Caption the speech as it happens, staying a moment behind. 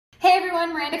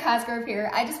everyone, Miranda Cosgrove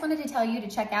here. I just wanted to tell you to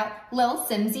check out Lil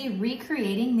Simsie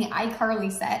recreating the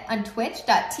iCarly set on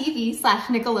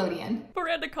twitch.tv/Nickelodeon.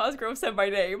 Miranda Cosgrove said my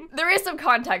name. There is some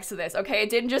context to this, okay?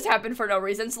 It didn't just happen for no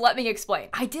reason, so let me explain.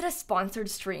 I did a sponsored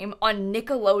stream on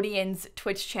Nickelodeon's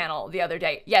Twitch channel the other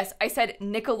day. Yes, I said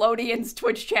Nickelodeon's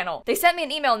Twitch channel. They sent me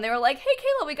an email and they were like, hey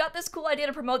Kayla, we got this cool idea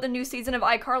to promote the new season of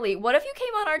iCarly. What if you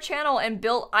came on our channel and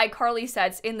built iCarly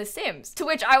sets in The Sims? To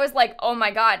which I was like, oh my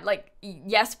god, like,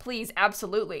 yes, please,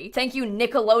 absolutely. Thank you,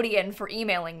 Nickelodeon, for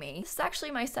emailing me. This is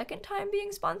actually my second time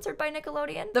being sponsored by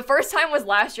Nickelodeon. The first time was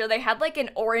last year. They had like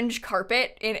an orange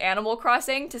carpet in Animal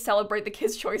Crossing to celebrate the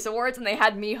Kids' Choice Awards, and they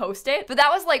had me host it. But that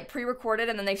was like pre-recorded,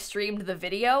 and then they streamed the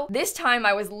video. This time,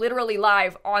 I was literally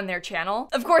live on their channel.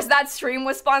 Of course, that stream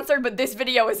was sponsored, but this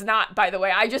video is not, by the way.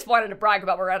 I just wanted to brag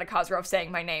about Miranda Cosgrove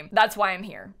saying my name. That's why I'm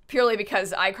here. Purely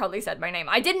because iCarly said my name.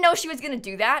 I didn't know she was gonna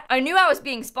do that. I knew I was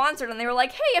being sponsored, and they were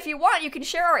like, hey, if you want, you can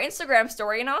share our Instagram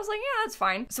story. And I was like, yeah, that's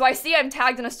fine. So I see I'm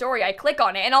tagged in a story, I click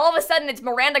on it, and all of a sudden it's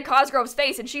Miranda Cosgrove's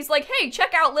face, and she's like, hey,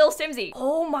 check out Lil Simsie.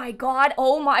 Oh my god,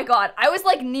 oh my god. I was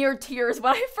like near tears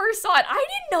when I first saw it. I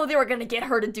didn't know they were gonna get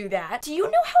her to do that. Do you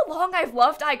know how long I've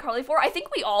loved iCarly for? I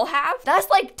think we all have. That's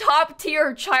like top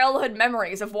tier childhood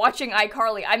memories of watching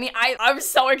iCarly. I mean, I'm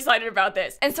so excited about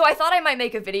this. And so I thought I might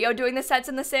make a video doing the sets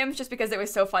in The Sims just because it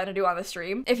was so fun to do on the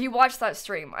stream. If you watch that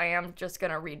stream, I am just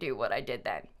gonna redo what I did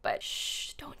then, but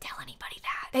shh, don't tell anybody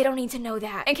that. They don't need to know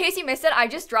that. In case you missed it, I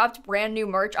just dropped brand new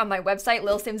merch on my website,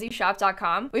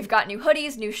 lilsimsieshop.com. We've got new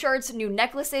hoodies, new shirts, new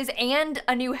necklaces, and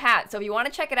a new hat. So if you want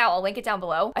to check it out, I'll link it down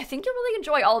below. I think you'll really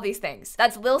enjoy all of these things.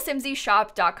 That's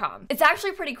lilsimsieshop.com. It's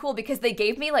actually pretty cool because they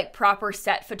gave me like proper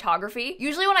set photography.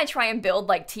 Usually when I try and build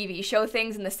like TV show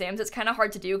things in The Sims, it's kind of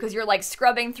hard to do because you're like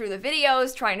scrubbing through the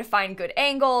videos, trying to find good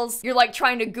angles. You're like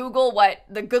trying to Google what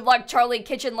the Good Luck Charlie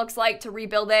kitchen looks like to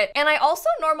rebuild it. And I also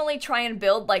normally try and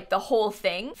build like the whole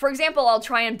thing. For example, I'll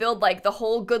try and build like the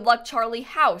whole Good Luck Charlie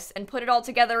house and put it all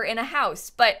together in a house.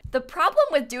 But the problem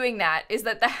with doing that is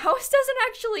that the house doesn't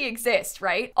actually exist,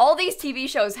 right? All these TV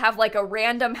shows have like a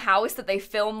random house that they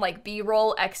film like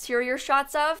B-roll exterior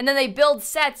shots of, and then they build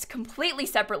sets completely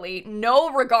separately,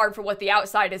 no regard for what the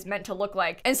outside is meant to look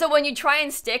like. And so when you try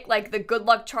and stick like the Good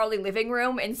Luck Charlie living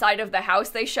room inside of the house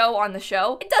they show on the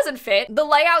show, it doesn't fit. The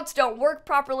layouts don't work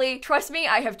properly. Trust me,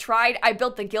 I have tried. I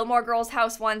built the Gilmore Girls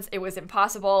house once. It was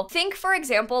impossible. Think, for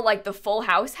example, like the Full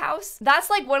House house. That's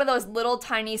like one of those little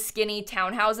tiny skinny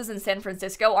townhouses in San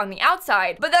Francisco on the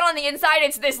outside, but then on the inside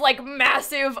it's this like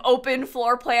massive open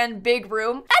floor plan big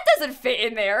room. That doesn't fit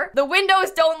in there. The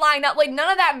windows don't line up, like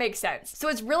none of that makes sense. So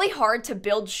it's really hard to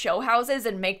build show houses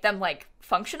and make them like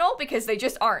functional because they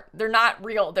just aren't. They're not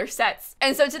real, they're sets.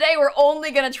 And so today we're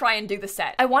only gonna try and do the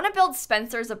set. I wanna build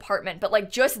Spencer's apartment, but like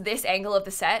just this angle of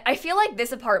the set. I feel like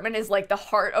this apartment is like the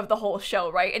heart of the whole show,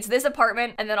 right? It's this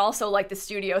apartment and then also like the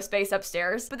studio space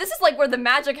upstairs. But this is like where the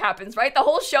magic happens, right? The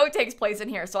whole show takes place in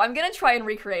here. So I'm gonna try and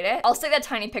recreate it. I'll stick that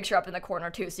tiny picture up in the corner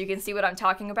too so you can see what I'm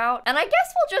talking about. And I guess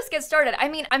we'll just get started. I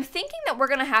mean, I'm thinking that we're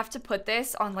gonna have to put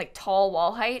this on like tall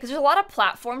wall height because there's a lot of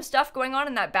platform stuff going on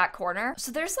in that back corner.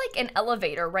 So there's like an elevator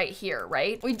right here,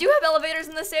 right? We do have elevators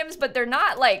in The Sims, but they're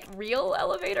not like real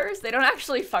elevators. They don't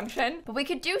actually function, but we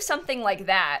could do something like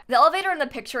that. The elevator in the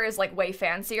picture is like way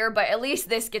fancier, but at least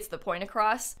this gets the point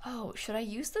across. Oh, should I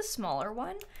use the smaller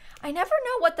one? I never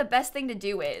know what the best thing to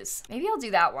do is. Maybe I'll do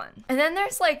that one. And then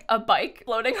there's like a bike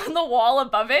floating on the wall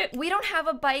above it. We don't have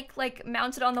a bike like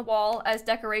mounted on the wall as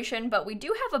decoration, but we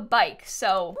do have a bike.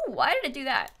 So, ooh, why did it do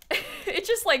that? It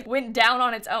just like went down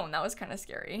on its own. That was kind of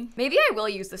scary. Maybe I will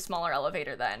use the smaller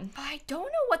elevator then. But I don't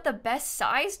know what the best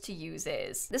size to use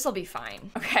is. This will be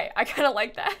fine. Okay, I kind of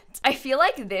like that. I feel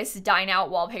like this dine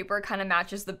out wallpaper kind of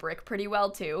matches the brick pretty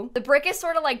well too. The brick is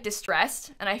sort of like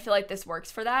distressed, and I feel like this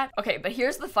works for that. Okay, but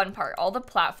here's the fun part. All the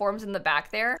platforms in the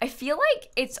back there, I feel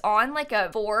like it's on like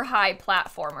a 4-high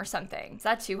platform or something. Is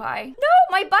that too high? No,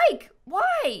 my bike.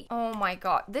 Why? Oh my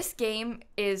god, this game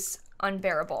is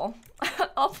unbearable.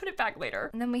 I'll put it back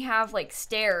later. And then we have like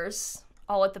stairs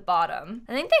all at the bottom.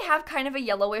 I think they have kind of a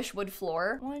yellowish wood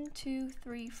floor. 1, 2,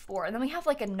 3, 4. And then we have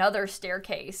like another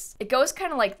staircase. It goes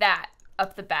kind of like that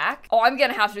up the back. Oh, I'm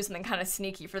gonna have to do something kind of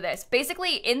sneaky for this.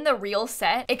 Basically, in the real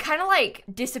set, it kind of like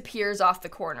disappears off the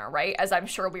corner, right? As I'm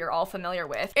sure we are all familiar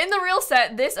with. In the real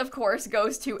set, this of course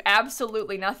goes to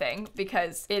absolutely nothing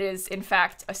because it is in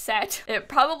fact a set. It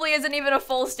probably isn't even a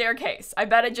full staircase. I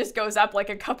bet it just goes up like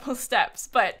a couple steps,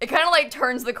 but it kind of like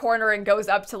turns the corner and goes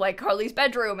up to like Carly's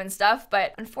bedroom and stuff.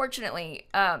 But unfortunately,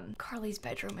 Carly's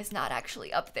bedroom is not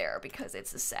actually up there because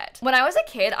it's a set. When I was a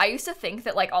kid, I used to think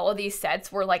that like all of these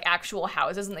sets were like actual actual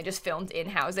houses and they just filmed in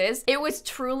houses. It was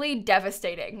truly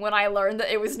devastating when I learned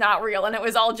that it was not real and it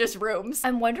was all just rooms.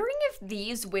 I'm wondering if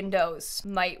these windows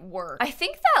might work. I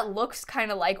think that looks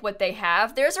kind of like what they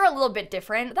have. Theirs are a little bit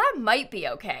different. That might be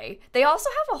okay. They also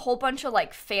have a whole bunch of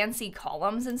like fancy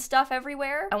columns and stuff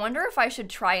everywhere. I wonder if I should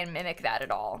try and mimic that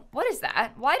at all. What is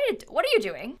that? What are you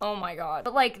doing? Oh my god.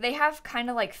 But like they have kind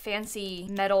of like fancy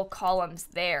metal columns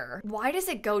there. Why does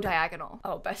it go diagonal?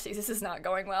 Oh, besties, this is not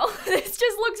going well. This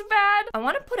just looks bad. I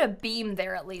want to put a beam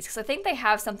there at least because I think they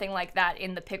have something like that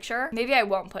in the picture. Maybe I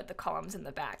won't put the columns in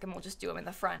the back and we'll just do them in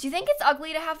the front. Do you think it's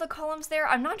ugly to have the columns there?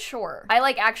 I'm not sure. I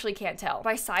like actually can't tell. If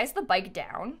I size the bike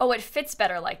down, oh, it fits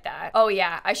better like that. Oh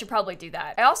yeah, I should probably do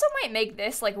that. I also might make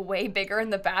this like way bigger in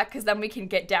the back because then we can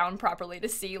get down properly to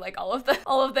see like all of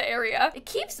the area. It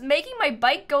keeps making my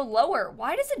bike go lower.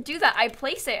 Why does it do that? I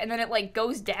place it and then it like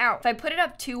goes down. If I put it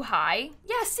up too high,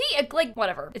 yeah, see, it like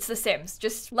whatever. It's The Sims.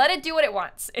 Just let it do what it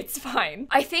wants. It's fine.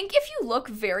 I think if you look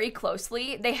very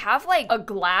closely, they have like a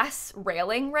glass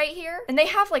railing right here and they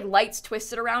have like lights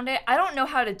twisted around it. I don't know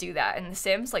how to do that in The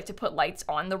Sims, like to put lights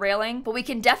on the railing, but we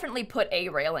can definitely put a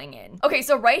railing in. Okay,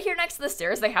 so right here next to the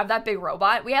stairs, they have that big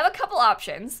robot. We have a couple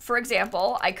options. For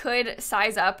example, I could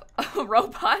size up a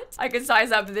robot. I could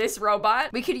size up this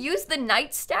robot. We could use the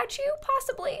knight statue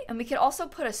possibly, and we could also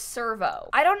put a servo.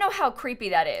 I don't know how creepy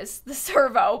that is, the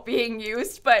servo being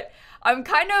used, but I'm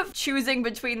kind of choosing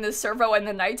between the servo and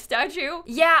the knight statue.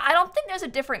 Yeah, I don't think there's a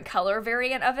different color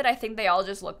variant of it. I think they all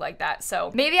just look like that.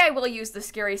 So maybe I will use the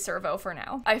scary servo for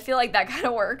now. I feel like that kind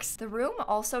of works. The room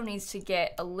also needs to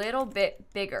get a little bit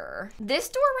bigger. This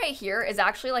door right here is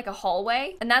actually like a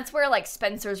hallway, and that's where like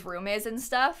Spencer's room is and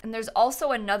stuff. And there's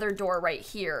also another door right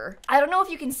here. I don't know if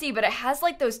you can see, but it has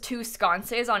like those two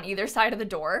sconces on either side of the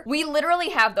door. We literally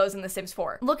have those in The Sims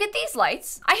 4. Look at these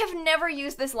lights. I have never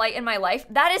used this light in my life.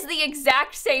 That is the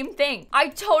exact same thing. I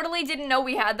totally didn't know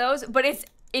we had those, but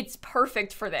it's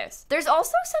perfect for this. There's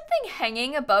also something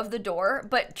hanging above the door,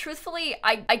 but truthfully,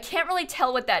 I can't really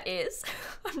tell what that is.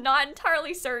 I'm not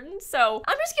entirely certain, so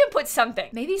I'm just gonna put something.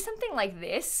 Maybe something like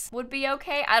this would be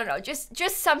okay. I don't know, just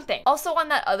something. Also on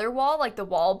that other wall, like the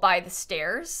wall by the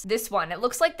stairs, this one, it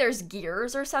looks like there's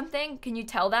gears or something. Can you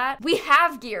tell that? We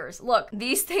have gears. Look,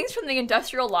 these things from the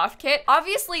industrial loft kit.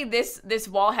 Obviously this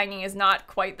wall hanging is not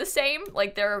quite the same.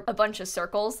 Like they're a bunch of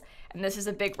circles, and this is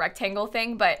a big rectangle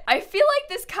thing, but I feel like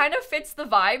this kind of fits the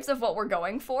vibes of what we're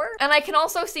going for. And I can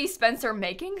also see Spencer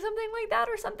making something like that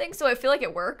or something, so I feel like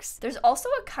it works. There's also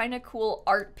a kind of cool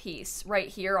art piece right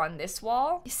here on this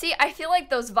wall. You see, I feel like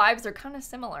those vibes are kind of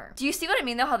similar. Do you see what I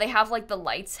mean though, how they have like the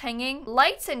lights hanging?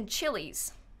 Lights and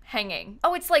chilies hanging.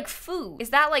 Oh, it's like food. Is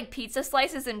that like pizza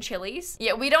slices and chilies?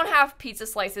 Yeah, we don't have pizza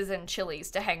slices and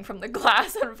chilies to hang from the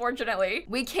glass, unfortunately.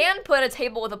 We can put a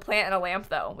table with a plant and a lamp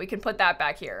though. We can put that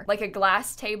back here. Like a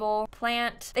glass table,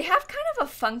 plant. They have kind of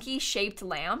a funky shaped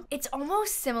lamp. It's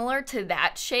almost similar to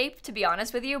that shape, to be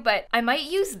honest with you, but I might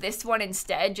use this one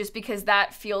instead just because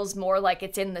that feels more like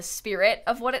it's in the spirit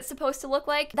of what it's supposed to look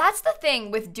like. That's the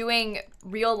thing with doing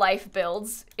real life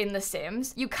builds in The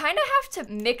Sims. You kind of have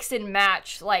to mix and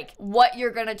match like what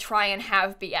you're gonna try and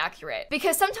have be accurate.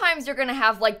 Because sometimes you're gonna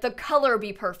have like the color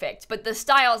be perfect, but the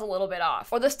style's a little bit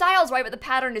off. Or the style's right, but the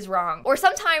pattern is wrong. Or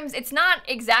sometimes it's not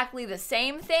exactly the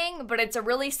same thing, but it's a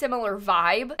really similar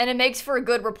vibe, and it makes for a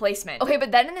good replacement. Okay,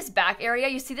 but then in this back area,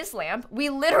 you see this lamp? We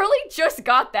literally just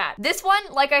got that. This one,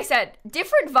 like I said,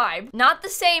 different vibe. Not the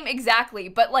same exactly,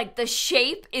 but like the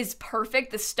shape is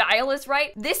perfect. The style is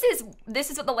right. This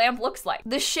is what the lamp looks like.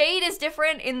 The shade is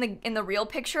different in the real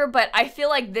picture, but I feel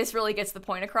like this really gets the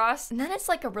point across. And then it's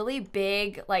like a really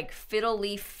big like fiddle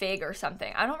leaf fig or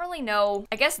something. I don't really know.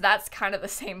 I guess that's kind of the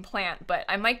same plant, but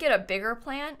I might get a bigger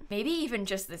plant. Maybe even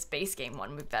just this base game one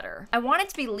would be better. I want it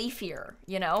to be leafier,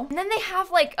 you know? And then they have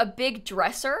like a big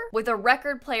dresser with a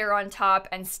record player on top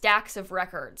and stacks of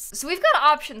records. So we've got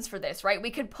options for this, right?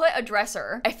 We could put a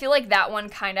dresser. I feel like that one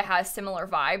kind of has similar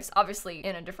vibes, obviously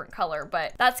in a different color,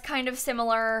 but that's kind of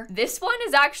similar. This one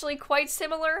is actually quite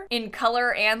similar in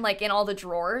color and like in all the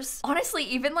drawers. Honestly,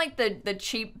 even like the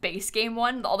cheap base game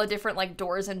one, all the different like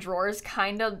doors and drawers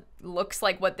kind of looks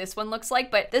like what this one looks like,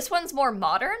 but this one's more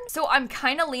modern. So I'm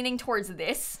kind of leaning towards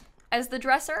this as the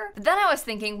dresser. But then I was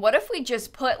thinking, what if we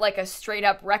just put like a straight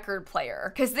up record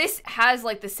player? Because this has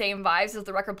like the same vibes as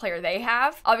the record player they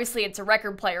have. Obviously it's a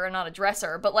record player and not a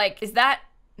dresser, but like, is that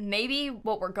maybe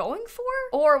what we're going for?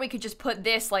 Or we could just put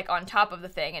this like on top of the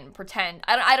thing and pretend.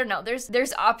 I don't know.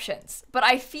 There's options, but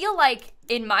I feel like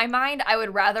in my mind, I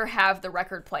would rather have the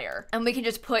record player and we can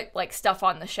just put like stuff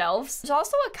on the shelves. There's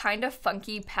also a kind of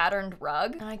funky patterned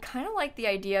rug and I kind of like the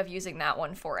idea of using that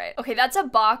one for it. Okay, that's a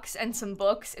box and some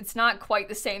books. It's not quite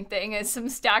the same thing as some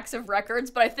stacks of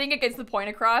records, but I think it gets the point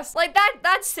across. Like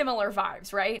that's similar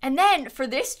vibes, right? And then for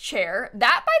this chair,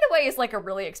 that by the way is like a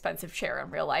really expensive chair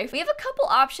in real life. We have a couple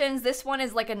options. This one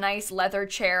is like a nice leather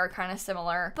chair, kind of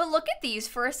similar. But look at these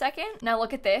for a second. Now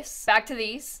look at this. Back to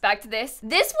these. Back to this.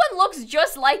 This one looks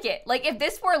just like it. Like if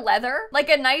this were leather, like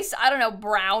a nice, I don't know,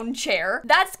 brown chair,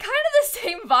 that's kind of the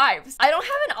same vibes. I don't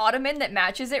have an ottoman that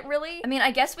matches it really. I mean,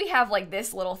 I guess we have like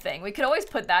this little thing. We could always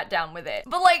put that down with it.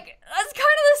 But like, that's kind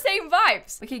of the same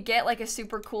vibes. We could get like a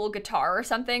super cool guitar or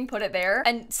something, put it there,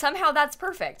 and somehow that's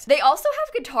perfect. They also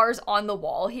have guitars on the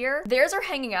wall here. Theirs are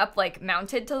hanging up like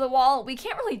mounted to the wall. We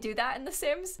can't really do that in The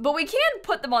Sims, but we can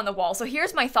put them on the wall. So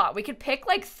here's my thought. We could pick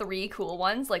like 3 cool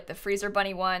ones, like the Freezer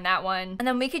Bunny one, that one, and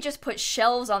then we could just put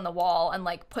shelves on the wall and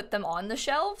like put them on the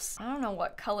shelves. I don't know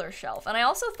what color shelf. And I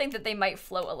also think that they might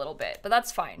float a little bit, but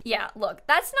that's fine. Yeah, look,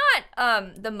 that's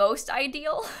not the most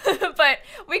ideal, but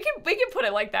we can put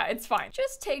it like that. It's fine.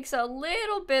 Just takes a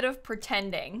little bit of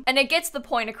pretending and it gets the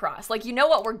point across. Like, you know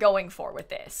what we're going for with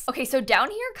this. Okay, so down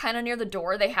here, kind of near the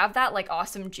door, they have that like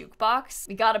awesome jukebox.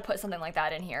 We gotta put something like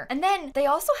that in here. And then they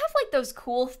also have like those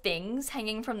cool things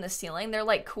hanging from the ceiling. They're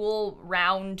like cool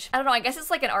round, I don't know, I guess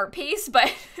it's like an art piece,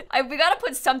 but we gotta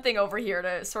put something over here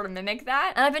to sort of mimic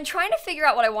that. And I've been trying to figure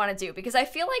out what I want to do because I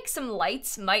feel like some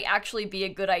lights might actually be a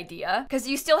good idea because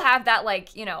you still have that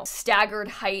like, you know, staggered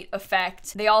height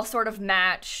effect. They all sort of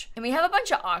match. And we have a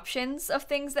bunch of options of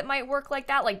things that might work like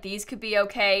that. Like these could be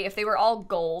okay if they were all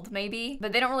gold maybe,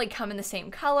 but they don't really come in the same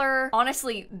color.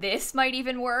 Honestly, this might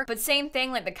even work, but same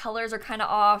thing, like the colors are kind of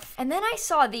off. And then I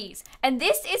saw these, and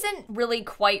this isn't really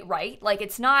quite right. Like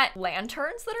it's not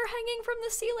lanterns that are hanging from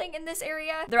the ceiling in this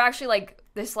area. They're actually like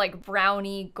this like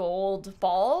brownie gold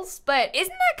balls, but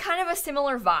isn't that kind of a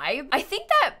similar vibe? I think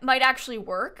that might actually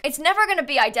work. It's never gonna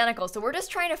be identical, so we're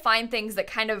just trying to find things that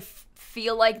kind of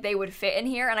feel like they would fit in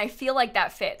here, and I feel like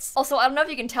that fits. Also, I don't know if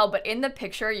you can tell, but in the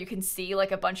picture you can see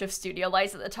like a bunch of studio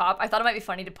lights at the top. I thought it might be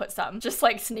funny to put some, just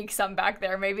like sneak some back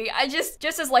there maybe. I just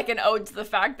as like an ode to the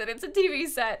fact that it's a TV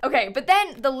set. Okay, but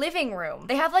then the living room,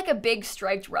 they have like a big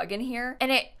striped rug in here,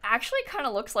 and it actually kind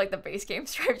of looks like the base game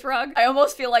striped rug. I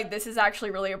almost feel like this is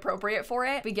actually really appropriate for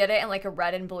it. We get it in like a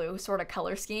red and blue sort of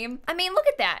color scheme. I mean, look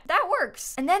at that. That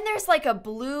works. And then there's like a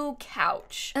blue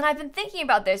couch. And I've been thinking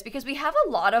about this because we have a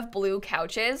lot of blue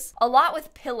couches, a lot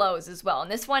with pillows as well.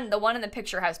 And this one, the one in the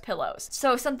picture has pillows.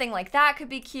 So something like that could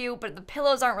be cute, but the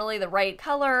pillows aren't really the right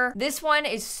color. This one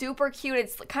is super cute.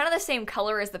 It's kind of the same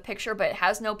color as the picture, but it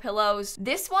has no pillows.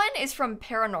 This one is from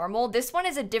Paranormal. This one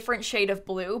is a different shade of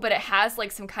blue, but it has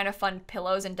like some kind of fun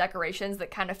pillows and decorations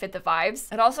that kind of fit the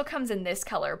vibes. It also comes in this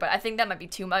color, but I think that might be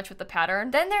too much with the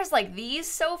pattern. Then there's like these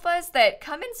sofas that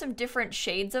come in some different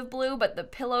shades of blue, but the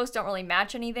pillows don't really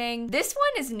match anything. This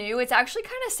one is new. It's actually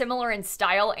kind of similar in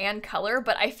style and color,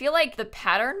 but I feel like the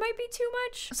pattern might be too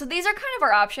much. So these are kind of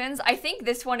our options. I think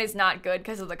this one is not good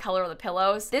because of the color of the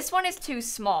pillows. This one is too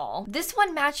small. This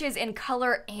one matches in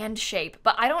color and shape,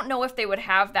 but I don't know if they would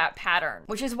have that pattern,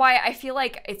 which is why I feel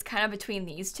like it's kind of between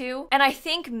these two. And I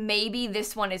think maybe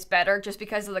this one is better just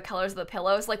because of the colors of the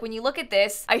pillows. Like when you look at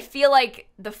this, I feel like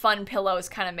the fun pillows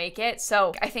kind of make it.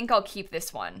 So I think I'll keep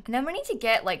this one. And then we need to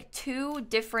get like 2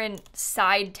 different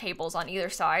side tables on either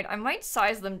side. I might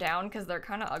size them down because they're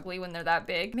kind of ugly when they're that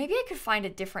big. Maybe I could find a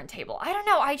different table. I don't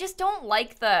know. I just don't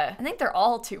like I think they're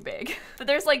all too big. But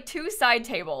there's like 2 side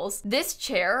tables. This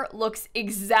chair looks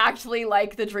exactly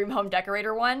like the Dream Home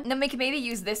Decorator one. And then we can maybe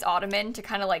use this ottoman to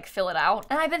kind of like fill it out.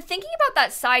 And I've been thinking about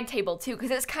that side table too,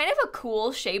 because it's kind of a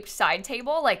cool shaped side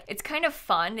table. Like it's kind of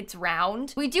fun. It's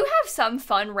round. We do have some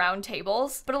fun round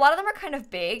tables, but a lot of them are kind of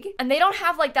big and they don't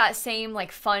have like that same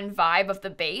like fun vibe of the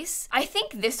base. I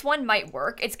think this one might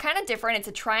work. It's kind of different. It's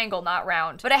a triangle, not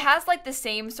round, but it has like the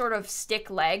same sort of stick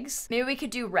legs. Maybe we could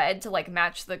do red to like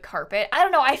match the carpet. I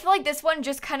don't know. I feel like this one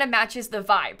just kind of matches the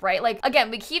vibe, right? Like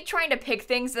again, we keep trying to pick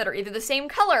things that are either the same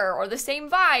color or the same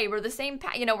vibe or the same,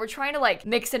 you know, we're trying to like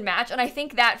mix and match. And I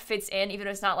think that fits in even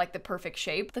if it's not like the perfect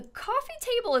shape. The coffee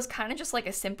table is kind of just like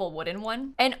a simple wooden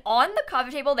one. And on the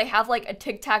coffee table, they have like a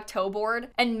tic-tac-toe board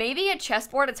and maybe a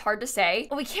chessboard. It's hard to say,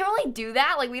 but we can't really do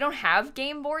that. Like we don't have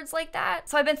game boards like that.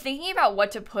 So I've been thinking about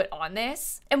what to put on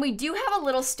this. And we do have a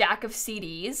little stack of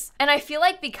CDs. And I feel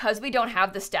like because we don't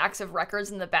have the stacks of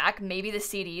records in the back, maybe the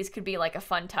CDs could be like a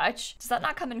fun touch. Does that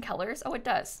not come in colors? Oh, it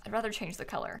does. I'd rather change the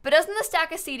color. But doesn't the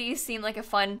stack of CDs seem like a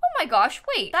fun, oh my gosh,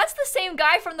 wait, that's the same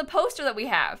guy from the poster that we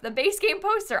have, the base game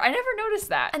poster. I never noticed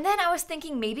that. And then I was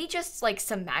thinking maybe just like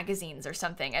some magazines or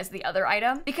something as the other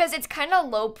item, because it's kind of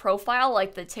low profile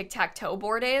like the tic-tac-toe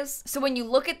board is. So when you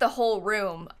look at the whole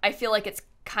room, I feel like it's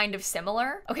kind of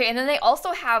similar. Okay, and then they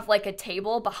also have like a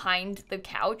table behind the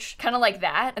couch, kind of like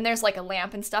that. And there's like a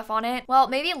lamp and stuff on it. Well,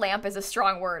 maybe lamp is a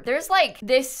strong word. There's like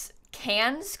this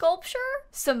can sculpture,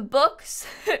 some books,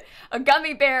 a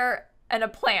gummy bear, and a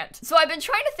plant. So I've been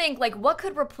trying to think like what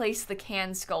could replace the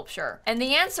can sculpture? And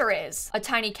the answer is a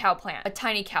tiny cow plant. A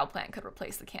tiny cow plant could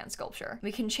replace the can sculpture.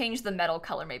 We can change the metal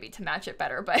color maybe to match it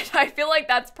better, but I feel like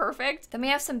that's perfect. Then we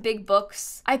have some big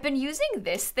books. I've been using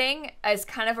this thing as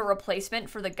kind of a replacement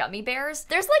for the gummy bears.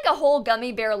 There's like a whole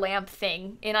gummy bear lamp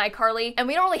thing in iCarly, and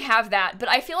we don't really have that, but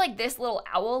I feel like this little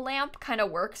owl lamp kind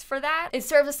of works for that. It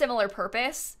serves a similar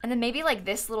purpose. And then maybe like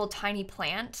this little tiny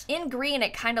plant. In green,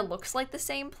 it kind of looks like the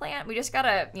same plant. We just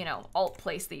gotta, you know, alt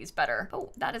place these better.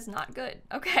 Oh, that is not good.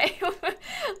 Okay.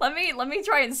 let me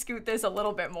try and scoot this a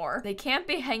little bit more. They can't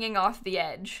be hanging off the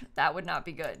edge. That would not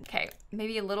be good. Okay,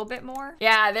 maybe a little bit more.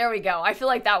 Yeah, there we go. I feel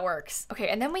like that works. Okay,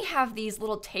 and then we have these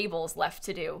little tables left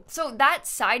to do. So that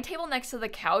side table next to the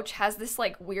couch has this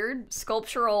like weird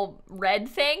sculptural red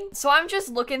thing. So I'm just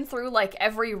looking through like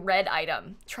every red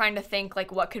item, trying to think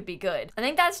like what could be good. I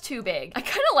think that's too big. I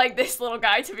kind of like this little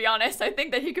guy, to be honest. I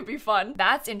think that he could be fun.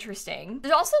 That's interesting.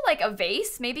 There's also like a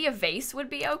vase. Maybe a vase would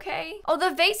be okay. Oh,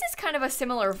 the vase is kind of a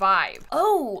similar vibe.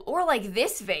 Oh, or like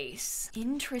this vase.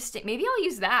 Interesting. Maybe I'll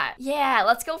use that. Yeah,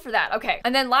 let's go for that. Okay.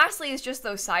 And then lastly is just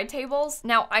those side tables.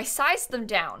 Now I sized them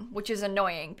down, which is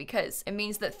annoying because it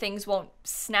means that things won't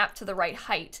snap to the right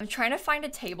height. I'm trying to find a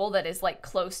table that is like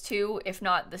close to, if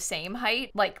not the same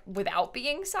height, like without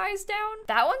being sized down.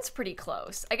 That one's pretty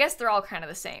close. I guess they're all kind of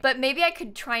the same, but maybe I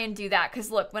could try and do that. Cause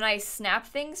look, when I snap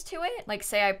things to it, like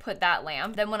say I put that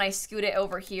lamp, then when I scoot it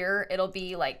over here, it'll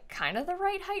be like kind of the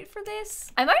right height for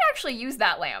this. I might actually use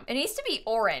that lamp. It needs to be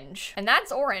orange, and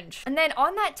that's orange. And then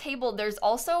on that table, there's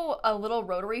also a little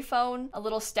rotary phone, a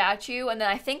little statue, and then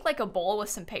I think like a bowl with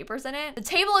some papers in it. The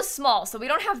table is small, so we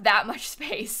don't have that much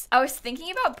space. I was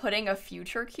thinking about putting a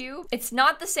future cube. It's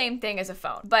not the same thing as a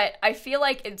phone, but I feel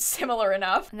like it's similar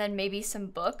enough. And then maybe some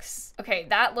books. Okay,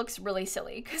 that looks really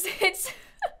silly because it's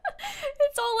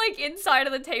it's all like inside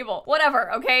of the table.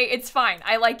 Whatever, okay? It's fine.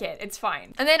 I like it. It's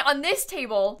fine. And then on this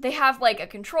table, they have like a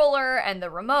controller and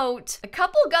the remote, a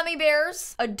couple gummy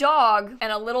bears, a dog,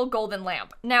 and a little golden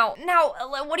lamp. Now,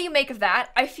 what do you make of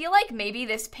that? I feel like maybe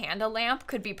this panda lamp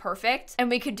could be perfect, and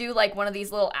we could do like one of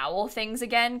these little owl things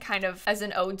again, kind of as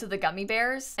an ode to the gummy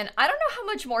bears. And I don't know how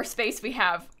much more space we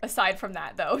have aside from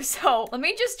that though. So let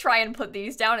me just try and put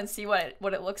these down and see what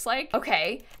it looks like.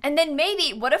 Okay. And then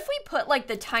maybe, what if we put like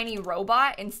the tiny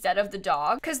robot instead of the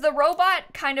dog? Because the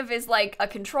robot kind of is like a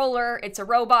controller. It's a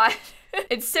robot.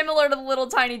 It's similar to the little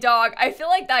tiny dog. I feel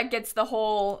like that gets the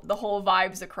whole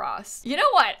vibes across. You know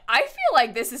what? I feel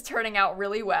like this is turning out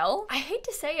really well. I hate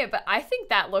to say it, but I think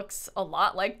that looks a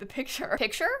lot like the picture.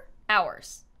 Picture?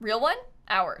 Ours. Real one?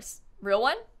 Ours. Real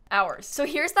one? Ours. So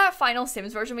here's that final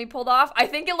Sims version we pulled off. I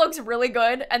think it looks really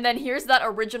good. And then here's that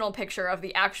original picture of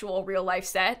the actual real life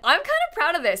set. I'm kind of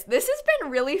proud of this. This has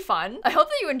been really fun. I hope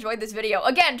that you enjoyed this video.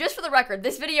 Again, just for the record,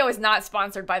 this video is not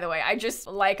sponsored, by the way. I just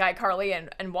like iCarly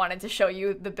and wanted to show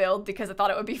you the build because I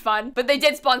thought it would be fun. But they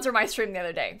did sponsor my stream the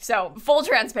other day. So full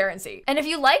transparency. And if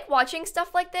you like watching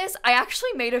stuff like this, I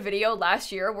actually made a video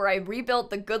last year where I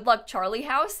rebuilt the Good Luck Charlie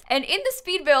house. And in the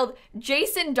speed build,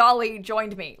 Jason Dolly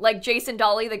joined me. Like Jason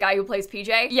Dolly, the guy who plays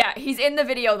PJ. Yeah, he's in the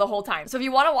video the whole time. So if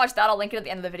you want to watch that, I'll link it at the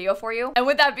end of the video for you. And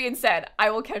with that being said, I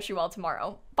will catch you all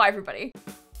tomorrow. Bye, everybody.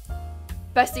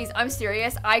 Besties, I'm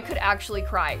serious. I could actually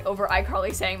cry over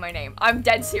iCarly saying my name. I'm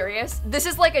dead serious. This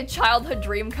is like a childhood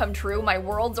dream come true. My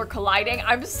worlds are colliding.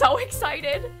 I'm so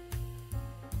excited.